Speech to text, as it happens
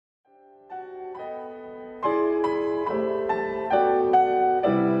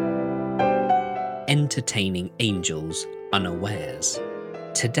entertaining angels unawares.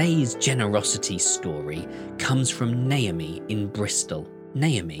 Today's generosity story comes from Naomi in Bristol.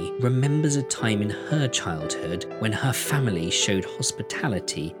 Naomi remembers a time in her childhood when her family showed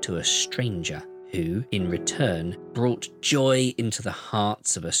hospitality to a stranger who, in return, brought joy into the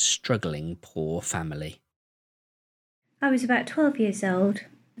hearts of a struggling poor family. I was about 12 years old,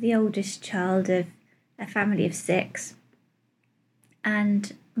 the oldest child of a family of 6,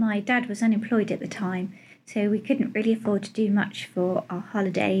 and my dad was unemployed at the time, so we couldn't really afford to do much for our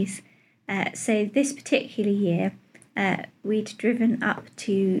holidays. So this particular year, we'd driven up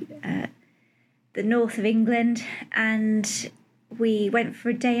to the north of England, and we went for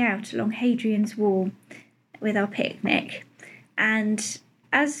a day out along Hadrian's Wall with our picnic. And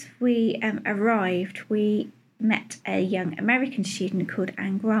as we arrived, we met a young American student called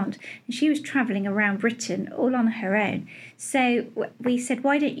Anne Grant, and she was travelling around Britain all on her own. So we said,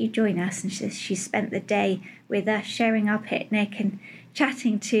 why don't you join us? And she spent the day with us, sharing our picnic and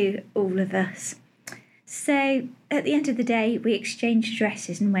chatting to all of us. So at the end of the day, we exchanged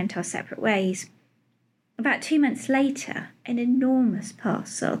addresses and went our separate ways. About 2 months later, an enormous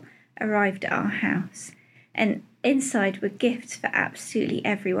parcel arrived at our house, and inside were gifts for absolutely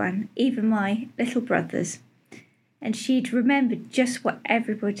everyone, even my little brothers. And she'd remembered just what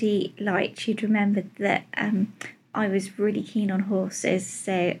everybody liked. She'd remembered that I was really keen on horses,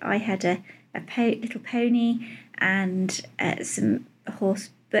 so I had a little pony and some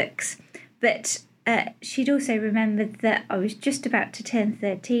horse books. But she'd also remembered that I was just about to turn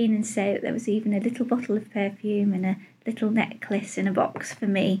 13, and so there was even a little bottle of perfume and a little necklace in a box for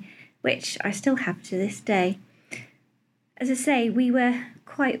me, which I still have to this day. As I say, we were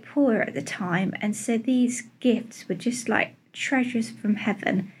quite poor at the time, and so these gifts were just like treasures from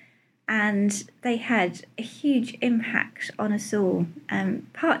heaven, and they had a huge impact on us all,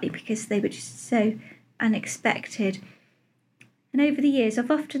 partly because they were just so unexpected. And over the years,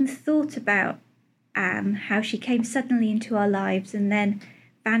 I've often thought about Anne, how she came suddenly into our lives and then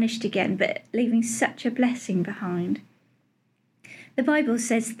vanished again, but leaving such a blessing behind. The Bible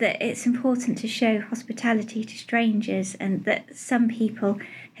says that it's important to show hospitality to strangers, and that some people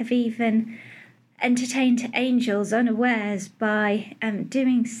have even entertained angels unawares by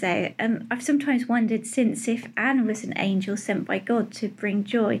doing so. I've sometimes wondered since if Anne was an angel sent by God to bring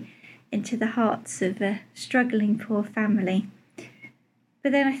joy into the hearts of a struggling poor family.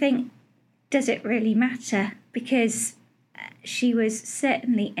 But then I think, does it really matter? Because she was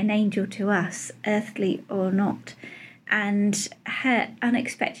certainly an angel to us, earthly or not. And her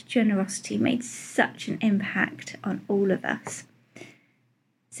unexpected generosity made such an impact on all of us.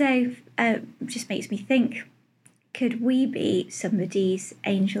 So it just makes me think, could we be somebody's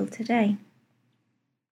angel today?